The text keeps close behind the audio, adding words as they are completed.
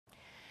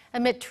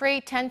Amid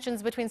trade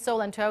tensions between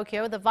Seoul and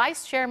Tokyo, the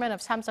vice-chairman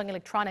of Samsung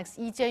Electronics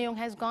Lee Jae-yong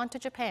has gone to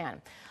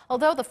Japan.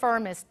 Although the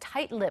firm is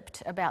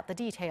tight-lipped about the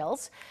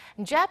details,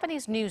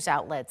 Japanese news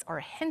outlets are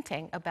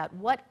hinting about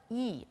what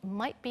Lee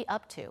might be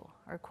up to.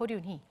 Our Ko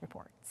Roon-hee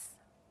reports.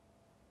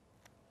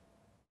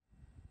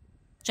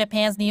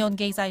 Japan's Nihon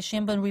Keizai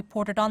Shimbun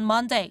reported on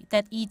Monday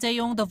that Lee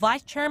Jae-yong, the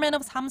vice-chairman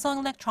of Samsung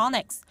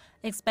Electronics,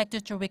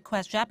 expected to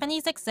request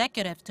Japanese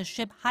executives to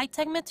ship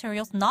high-tech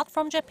materials not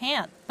from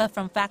Japan, but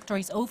from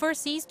factories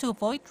overseas to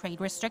avoid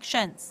trade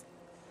restrictions.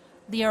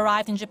 Lee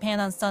arrived in Japan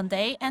on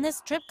Sunday, and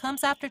his trip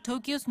comes after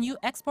Tokyo's new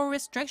export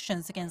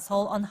restrictions against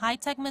Seoul on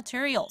high-tech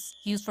materials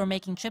used for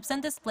making chips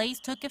and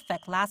displays took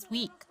effect last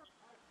week.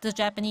 The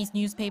Japanese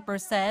newspaper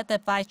said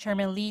that Vice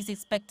Chairman Lee's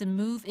expected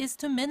move is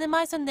to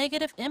minimize a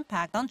negative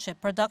impact on chip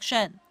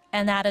production,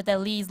 and added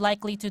that Lee is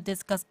likely to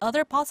discuss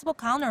other possible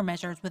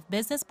countermeasures with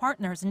business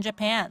partners in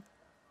Japan.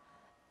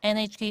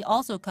 NHK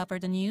also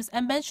covered the news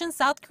and mentioned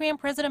South Korean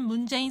President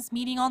Moon Jae-in's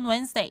meeting on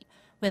Wednesday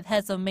with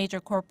heads of major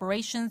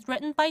corporations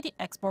threatened by the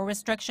export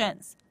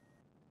restrictions.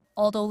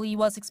 Although Lee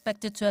was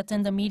expected to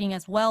attend the meeting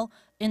as well,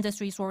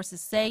 industry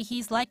sources say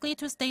he's likely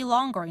to stay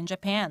longer in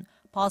Japan,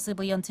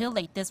 possibly until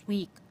late this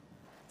week.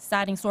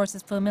 Citing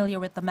sources familiar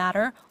with the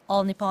matter,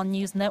 All Nippon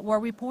News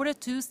Network reported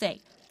Tuesday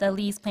that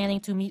Lee is planning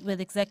to meet with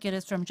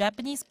executives from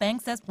Japanese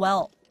banks as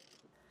well.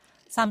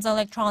 Samsung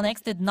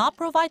Electronics did not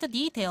provide the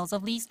details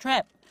of Lee's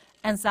trip,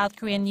 and South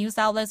Korean news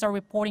outlets are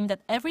reporting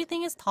that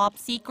everything is top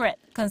secret,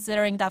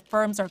 considering that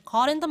firms are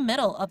caught in the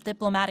middle of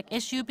diplomatic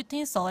issue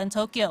between Seoul and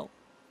Tokyo.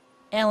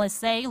 Analysts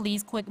say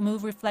Lee's quick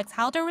move reflects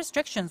how the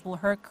restrictions will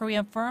hurt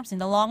Korean firms in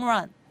the long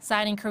run,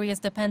 citing Korea's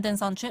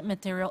dependence on chip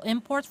material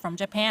imports from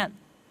Japan.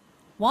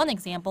 One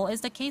example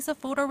is the case of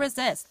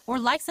photoresist or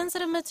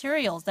light-sensitive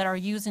materials that are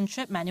used in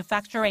chip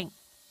manufacturing.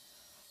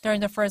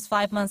 During the first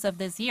 5 months of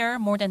this year,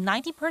 more than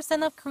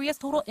 90% of Korea's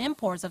total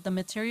imports of the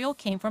material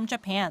came from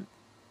Japan.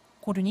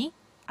 Ko Roon-hee,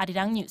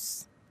 Arirang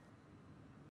News.